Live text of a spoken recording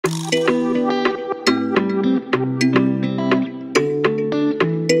What's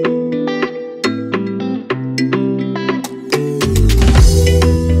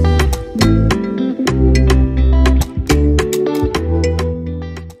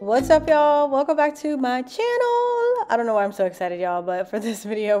up, y'all? Welcome back to my channel. I don't know why I'm so excited, y'all, but for this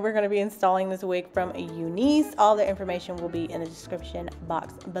video we're going to be installing this wig from Unice. All the information will be in the description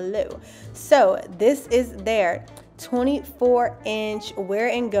box below. So this is their 24-inch wear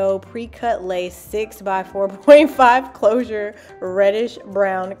and go pre-cut lace 6 by 4.5 closure reddish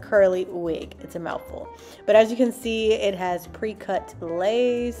brown curly wig. It's a mouthful, but as you can see, it has pre-cut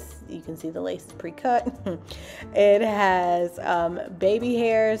lace. You can see the lace is pre-cut. It has baby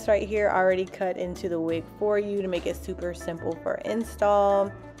hairs right here already cut into the wig for you to make it super simple for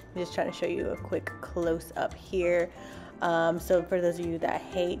install. I'm just trying to show you a quick close-up here. So for those of you that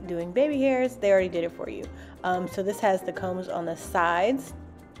hate doing baby hairs, they already did it for you. So this has the combs on the sides,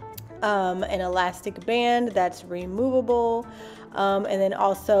 an elastic band that's removable, and then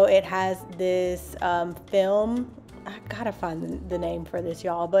also it has this film. I gotta find the name for this,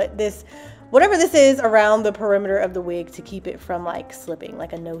 y'all, but this, whatever this is, around the perimeter of the wig to keep it from like slipping,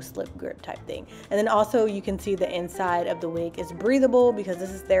 like a no slip grip type thing. And then also you can see the inside of the wig is breathable because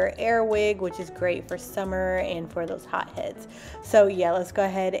this is their air wig, which is great for summer and for those hot heads. So yeah, let's go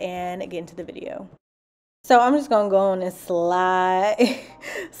ahead and get into the video. So I'm just gonna go on and slide,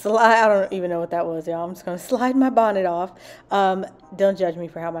 I don't even know what that was, y'all. I'm just gonna slide my bonnet off. Don't judge me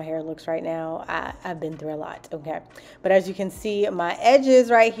for how my hair looks right now. I've been through a lot, okay? But as you can see, my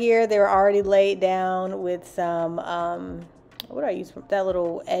edges right here, they were already laid down with some, what do I use? That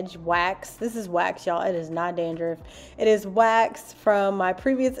little edge wax. This is wax, y'all. It is not dandruff. It is wax from my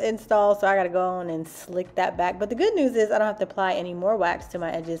previous install, so I gotta go on and slick that back. But the good news is I don't have to apply any more wax to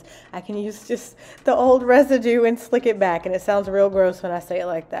my edges. I can use just the old residue and slick it back, and it sounds real gross when I say it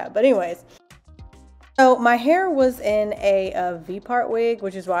like that. But anyways, so my hair was in a V-part wig,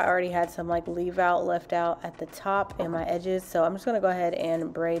 which is why I already had some like leave out left out at the top and my edges. So I'm just going to go ahead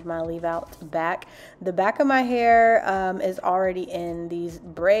and braid my leave out back. The back of my hair is already in these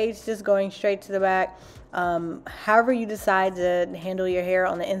braids, just going straight to the back. However you decide to handle your hair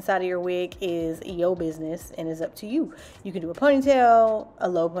on the inside of your wig is your business and is up to you. You can do a ponytail, a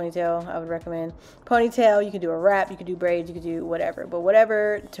low ponytail, I would recommend. Ponytail, you can do a wrap, you can do braids, you can do whatever, but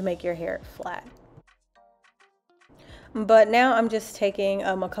whatever to make your hair flat. But now I'm just taking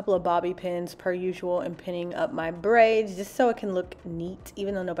a couple of bobby pins per usual and pinning up my braids just so it can look neat.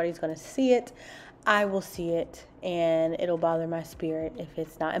 Even though nobody's going to see it, I will see it and it'll bother my spirit if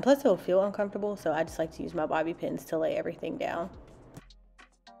it's not. And plus it'll feel uncomfortable, so I just like to use my bobby pins to lay everything down.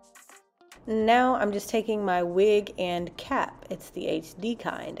 Now I'm just taking my wig and cap. It's the HD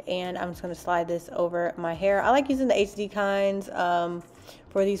kind, and I'm just going to slide this over my hair. I like using the HD kinds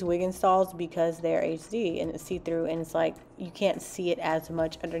for these wig installs because they're HD and it's see-through, and it's like you can't see it as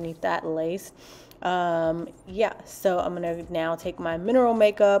much underneath that lace. Yeah, so I'm going to now take my mineral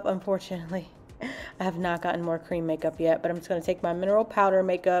makeup. Unfortunately, I have not gotten more cream makeup yet, but I'm just going to take my mineral powder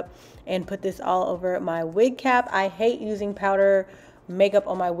makeup and put this all over my wig cap. I hate using powder makeup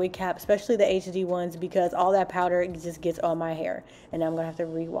on my wig cap, especially the HD ones, because all that powder just gets on my hair and I'm gonna have to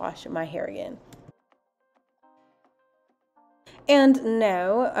rewash my hair again. And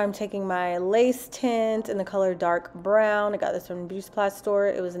now I'm taking my lace tint in the color dark brown. I got this from the beauty supply store.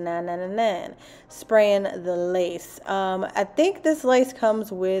 It was $9.99. Spraying the lace. I think this lace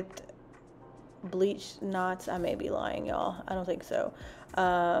comes with bleach knots. I may be lying, y'all. I don't think so.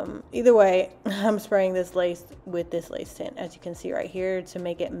 Either way, I'm spraying this lace with this lace tint, as you can see right here, to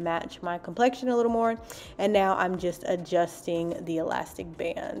make it match my complexion a little more. And now I'm just adjusting the elastic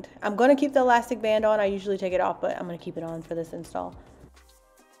band. I'm going to keep the elastic band on. I usually take it off, but I'm going to keep it on for this install.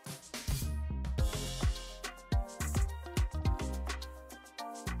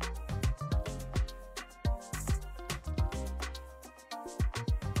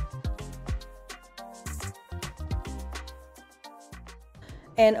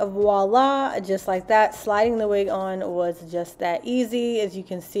 And voila, just like that, sliding the wig on was just that easy. As you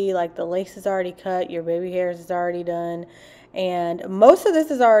can see, like the lace is already cut, your baby hairs is already done, and most of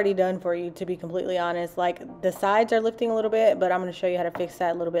this is already done for you, to be completely honest. Like the sides are lifting a little bit, but I'm going to show you how to fix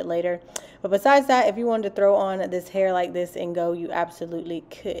that a little bit later. But besides that, if you wanted to throw on this hair like this and go, you absolutely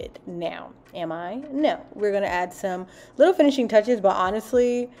could. Now, am I? No. We're going to add some little finishing touches, but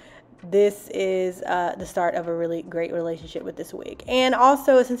honestly, this is the start of a really great relationship with this wig. And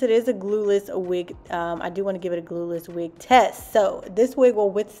also, since it is a glueless wig, I do want to give it a glueless wig test. So this wig will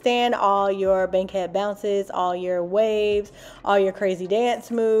withstand all your bankhead bounces, all your waves, all your crazy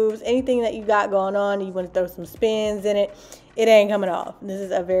dance moves, anything that you got going on. You want to throw some spins in it. it ain't coming off. This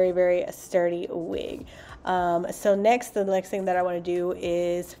is a very, very sturdy wig. So the next thing that I want to do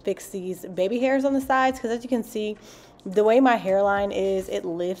is fix these baby hairs on the sides, because as you can see, the way my hairline is, it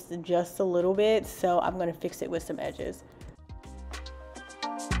lifts just a little bit, so I'm going to fix it with some edges.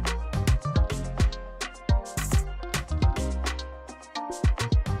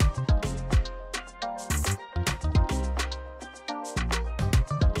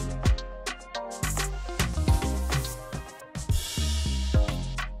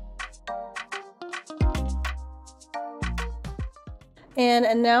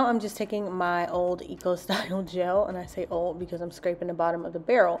 And now I'm just taking my old Eco Style gel, and I say old because I'm scraping the bottom of the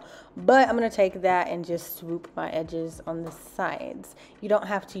barrel, but I'm going to take that and just swoop my edges on the sides. You don't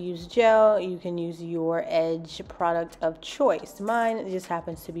have to use gel, you can use your edge product of choice. Mine just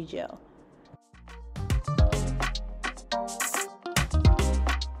happens to be gel.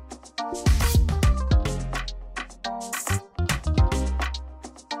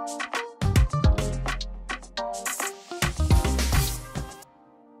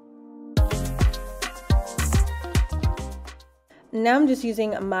 Now I'm just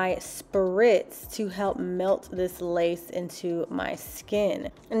using my spritz to help melt this lace into my skin.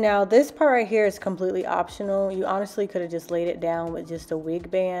 Now this part right here is completely optional. You honestly could have just laid it down with just a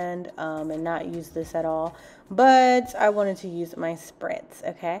wig band and not use this at all. But I wanted to use my spritz,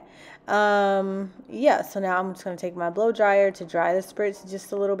 okay? Yeah, so now I'm just going to take my blow dryer to dry the spritz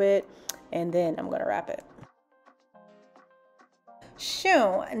just a little bit, and then I'm going to wrap it.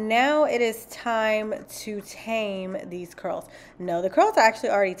 Shoo, now it is time to tame these curls. No, the curls are actually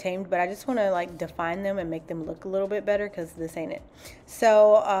already tamed, but I just want to like define them and make them look a little bit better, because this ain't it.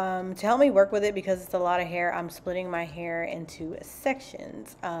 So to help me work with it, because it's a lot of hair, I'm splitting my hair into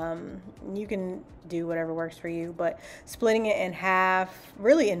sections. You can do whatever works for you, but splitting it in half,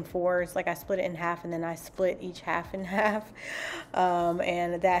 really in fours, like I split it in half and then I split each half in half,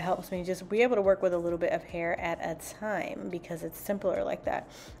 and that helps me just be able to work with a little bit of hair at a time, because it's simpler like that.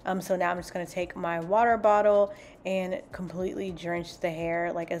 So now I'm just going to take my water bottle and completely drench the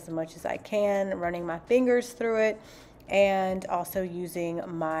hair, like as much as I can, running my fingers through it, and also using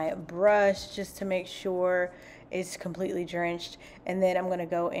my brush just to make sure it's completely drenched. And then I'm going to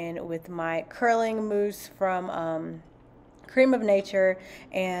go in with my curling mousse from Cream of Nature,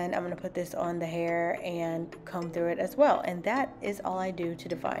 and I'm going to put this on the hair and comb through it as well. And that is all I do to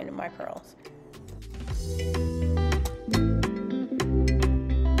define my curls.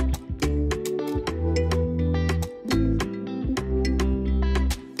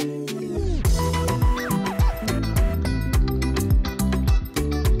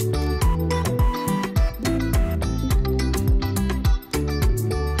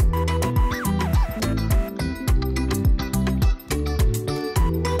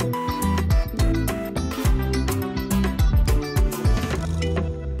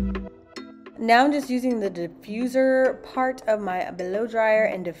 Now I'm just using the diffuser part of my blow dryer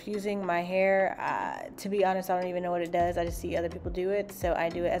and diffusing my hair. To be honest, I don't even know what it does. I just see other people do it, so I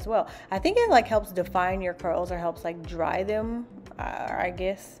do it as well. I think it like helps define your curls, or helps like dry them, I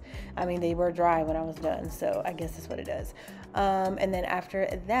guess. I mean, they were dry when I was done, so I guess that's what it does. And then after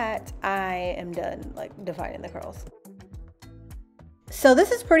that, I am done like defining the curls. So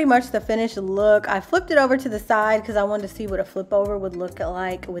this is pretty much the finished look. I flipped it over to the side because I wanted to see what a flip over would look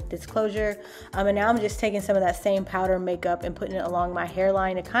like with this closure. And now I'm just taking some of that same powder makeup and putting it along my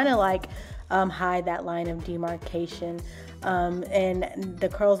hairline to kind of like hide that line of demarcation. And the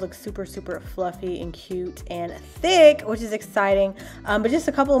curls look super, super fluffy and cute and thick, which is exciting. But just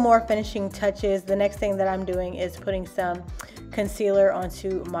a couple more finishing touches. The next thing that I'm doing is putting some concealer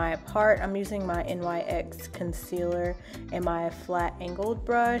onto my part. I'm using my NYX concealer and my flat angled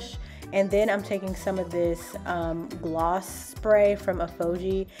brush, and then I'm taking some of this gloss spray from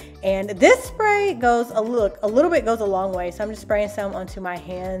Afoji, and this spray goes a little bit goes a long way. So I'm just spraying some onto my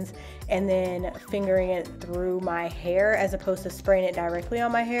hands and then fingering it through my hair as opposed to spraying it directly on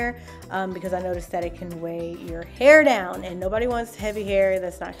my hair, because I noticed that it can weigh your hair down, and nobody wants heavy hair.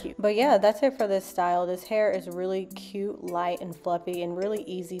 That's not cute. But yeah, that's it for this style. This hair is really cute, light and fluffy, and really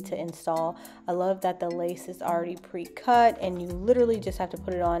easy to install. I love that the lace is already pre-cut and you literally just have to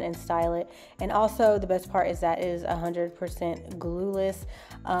put it on and style it. And also the best part is that it is 100% glueless.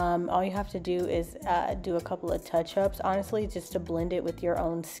 All you have to do is do a couple of touch-ups, honestly, just to blend it with your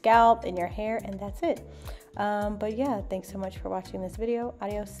own scalp and your hair, and that's it. But yeah, thanks so much for watching this video.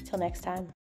 Adios till next time.